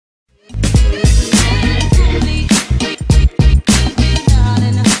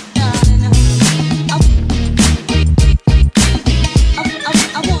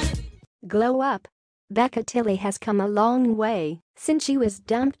glow up. Becca Tilley has come a long way since she was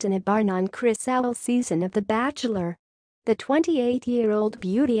dumped in a barn on Chris Sowell's season of The Bachelor. The 28-year-old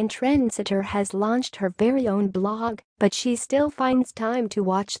beauty and trendsetter has launched her very own blog, but she still finds time to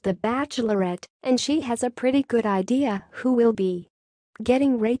watch The Bachelorette, and she has a pretty good idea who will be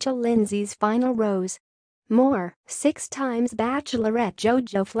getting Rachel Lindsay's final rose. More, 6 times Bachelorette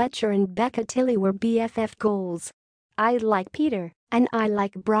JoJo, Fletcher and Becca Tilley were BFF goals. "I like Peter, and I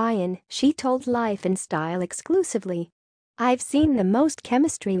like Bryan," she told Life and Style exclusively. "I've seen the most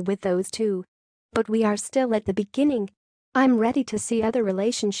chemistry with those two. But we are still at the beginning. I'm ready to see other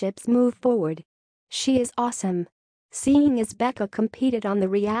relationships move forward." She is awesome. Seeing as Becca competed on the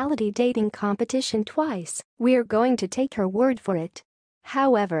reality dating competition twice, we're going to take her word for it.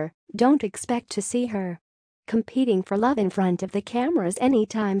 However, don't expect to see her competing for love in front of the cameras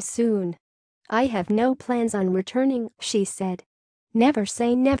anytime soon. "I have no plans on returning," she said. "Never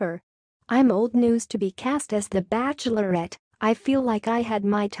say never. I'm old news to be cast as the Bachelorette. I feel like I had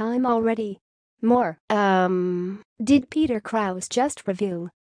my time already." More, did Peter Krause just reveal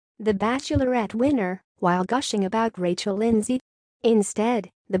the Bachelorette winner while gushing about Rachel Lindsay? Instead,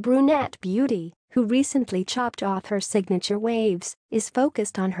 the brunette beauty, who recently chopped off her signature waves, is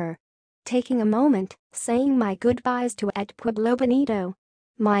focused on her taking a moment, saying my goodbyes to at Pueblo Bonito.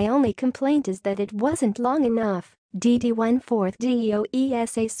 "My only complaint is that it wasn't long enough. DD14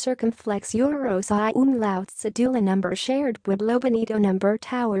 DOESA circumflex euros I umlaut cedula number shared Pueblo Bonito number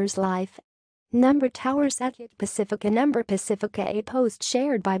Towers Life. Number Towers at Pacifica number Pacifica." A post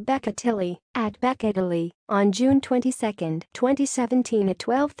shared by Becca Tilley at Becca Tilley on June 22, 2017 at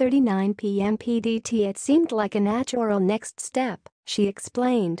 12:39 p.m. PDT. "It seemed like a natural next step," she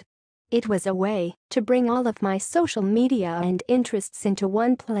explained. "It was a way to bring all of my social media and interests into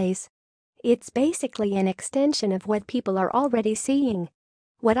one place. It's basically an extension of what people are already seeing.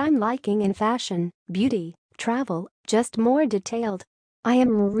 What I'm liking in fashion, beauty, travel, just more detailed. I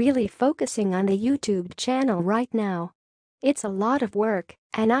am really focusing on the YouTube channel right now. It's a lot of work,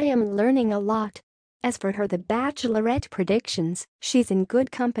 and I am learning a lot." As for her The Bachelorette predictions, she's in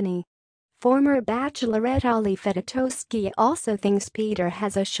good company. Former Bachelorette Ollie Fedotowsky also thinks Peter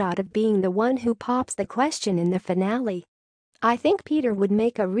has a shot of being the one who pops the question in the finale. "I think Peter would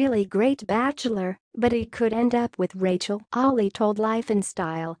make a really great bachelor, but he could end up with Rachel," Ollie told Life and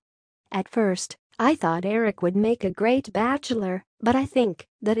Style. "At first, I thought Eric would make a great bachelor, but I think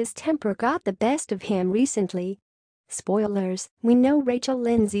that his temper got the best of him recently." Spoilers, we know Rachel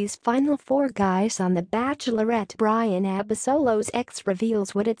Lindsay's final 4 guys on The Bachelorette. Bryan Abasolo's ex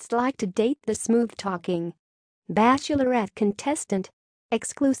reveals what it's like to date the smooth-talking Bachelorette contestant.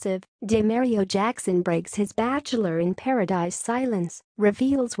 Exclusive, Demario Jackson breaks his Bachelor in Paradise silence,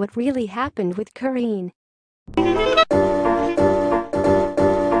 reveals what really happened with Karine.